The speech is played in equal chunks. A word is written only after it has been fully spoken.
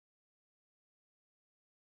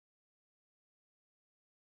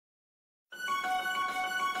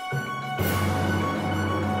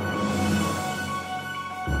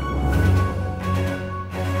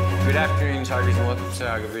afternoon, Tigers, and welcome to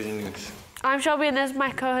TigerVision News. I'm Shelby, and this is my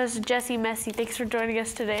co-host, Jesse Messi. Thanks for joining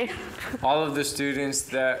us today. All of the students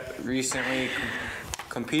that recently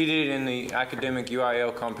competed in the academic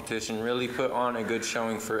UIL competition really put on a good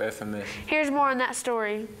showing for FMS. Here's more on that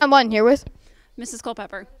story. I'm on here with Mrs.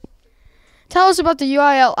 Culpepper. Tell us about the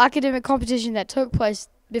UIL academic competition that took place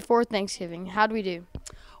before Thanksgiving. How'd we do?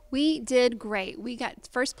 We did great. We got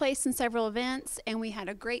first place in several events, and we had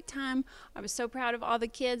a great time. I was so proud of all the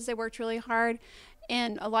kids. They worked really hard,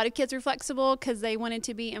 and a lot of kids were flexible because they wanted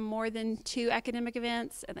to be in more than 2 academic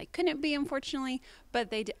events, and they couldn't be, unfortunately, but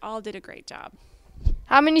they all did a great job.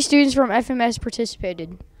 How many students from FMS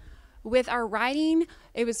participated? With our writing,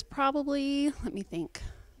 it was probably, let me think,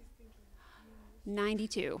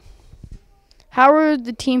 92. How were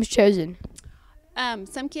the teams chosen?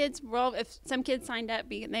 Some kids, well, if some kids signed up,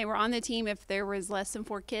 they were on the team. If there was less than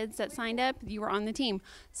 4 kids that signed up, you were on the team.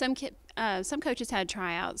 Some coaches had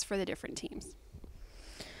tryouts for the different teams.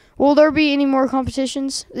 Will there be any more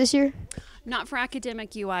competitions this year? Not for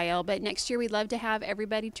academic UIL, but next year we'd love to have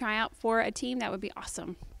everybody try out for a team. That would be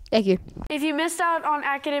awesome. Thank you. If you missed out on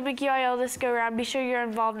academic UIL this go-round, be sure you're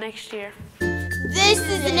involved next year. This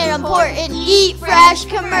is an important Eat Fresh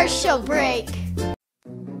commercial break.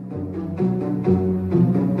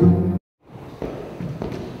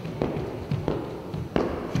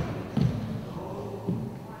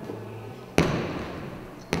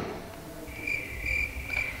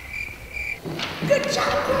 Good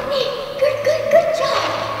job, Courtney. Good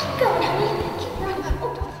job. Keep going, honey. Keep running.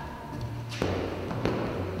 Oh.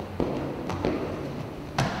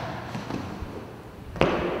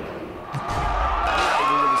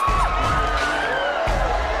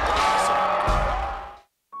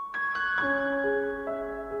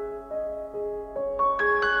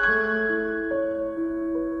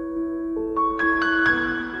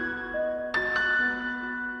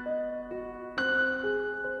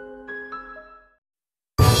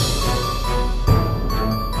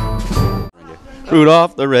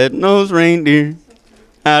 Rudolph the red-nosed reindeer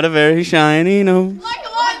had a very shiny nose. Like a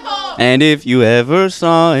light bulb. And if you ever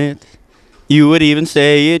saw it, you would even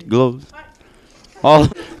say it glows. All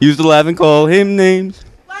used to laugh and call him names.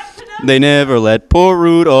 They never let poor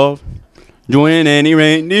Rudolph join in any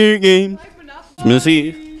reindeer game. Christmas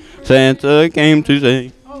Eve, Santa came to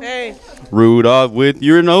say, Hey. Rudolph, with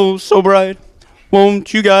your nose so bright,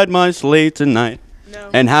 won't you guide my sleigh tonight? No.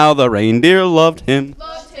 And how the reindeer loved him.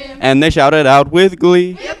 And they shouted out with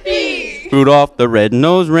glee, Yippee! Rudolph the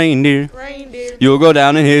red-nosed reindeer, Reindeer. you'll go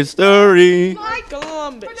down in history. Like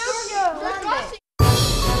Columbus.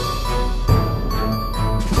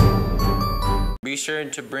 Be sure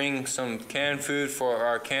to bring some canned food for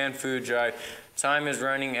our canned food drive. Time is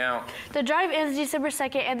running out. The drive ends December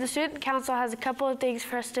 2nd, and the Student Council has a couple of things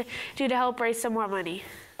for us to do to help raise some more money.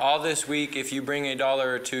 All this week, if you bring $1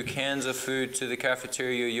 or 2 cans of food to the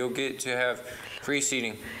cafeteria, you'll get to have free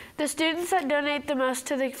seating. The students that donate the most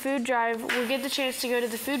to the food drive will get the chance to go to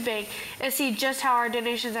the food bank and see just how our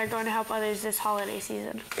donations are going to help others this holiday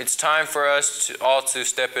season. It's time for us all to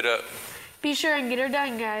step it up. Be sure and get her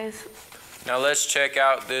done, guys. Now let's check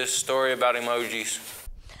out this story about emojis.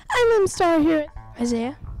 I'm Star here.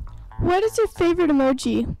 Isaiah, what is your favorite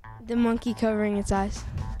emoji? The monkey covering its eyes.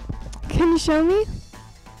 Can you show me?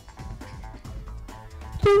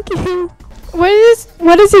 Thank you.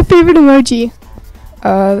 What is your favorite emoji?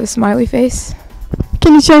 The smiley face.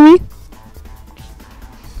 Can you show me?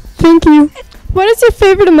 Thank you. What is your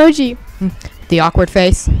favorite emoji? The awkward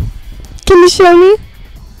face. Can you show me?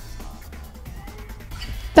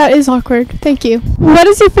 That is awkward. Thank you. What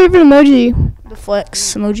is your favorite emoji? The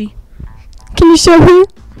flex emoji. Can you show me?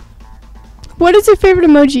 What is your favorite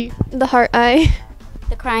emoji? The heart eye.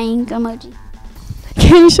 The crying emoji.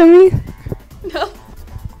 Can you show me? No.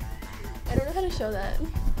 I don't know how to show that.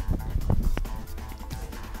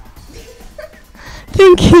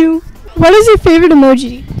 Thank you. What is your favorite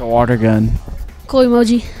emoji? The water gun. Cool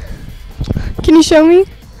emoji. Can you show me?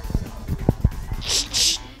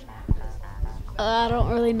 I don't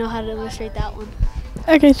really know how to illustrate that one.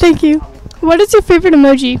 Okay, thank you. What is your favorite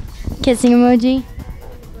emoji? Kissing emoji.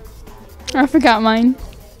 I forgot mine.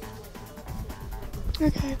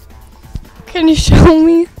 Okay. Can you show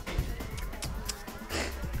me?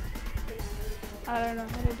 I don't know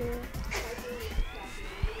how to do it.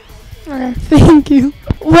 Okay, thank you.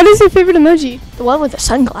 What is your favorite emoji? The one with the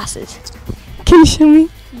sunglasses. Can you show me?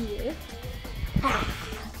 Yeah.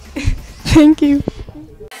 Thank you.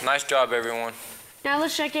 Nice job, everyone. Now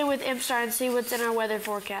let's check in with MStar and see what's in our weather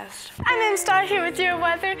forecast. I'm MStar here with your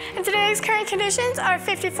weather, and today's current conditions are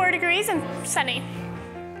 54 degrees and sunny.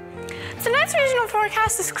 Tonight's regional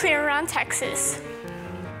forecast is clear around Texas.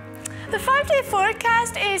 The 5-day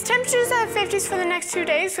forecast is temperatures in the 50s for the next 2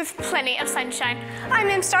 days with plenty of sunshine.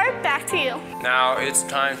 I'm Star, back to you. Now it's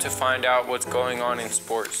time to find out what's going on in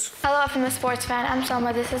sports. Hello, FMS sports fan. I'm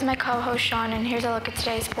Selma. This is my co-host Sean, and here's a look at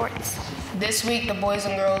today's sports. This week, the boys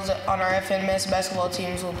and girls on our FMS basketball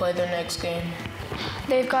teams will play their next game.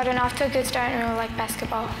 They've gotten off to a good start and really like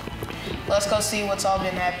basketball. Let's go see what's all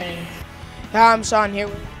been happening. Hi, I'm Sean here.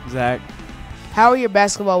 Zach. How are your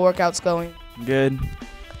basketball workouts going? Good.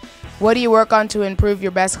 What do you work on to improve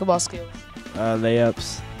your basketball skills?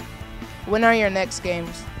 Layups. When are your next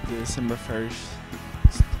games? December 1st.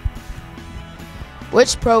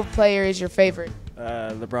 Which pro player is your favorite?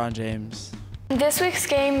 LeBron James. This week's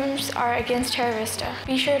games are against Terra Vista.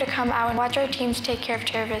 Be sure to come out and watch our teams take care of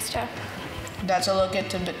Terra Vista. That's a look at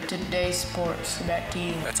today's sports. Back to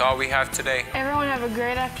you. That's all we have today. Everyone have a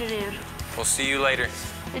great afternoon. We'll see you later.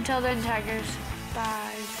 Until then, Tigers.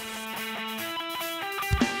 Bye.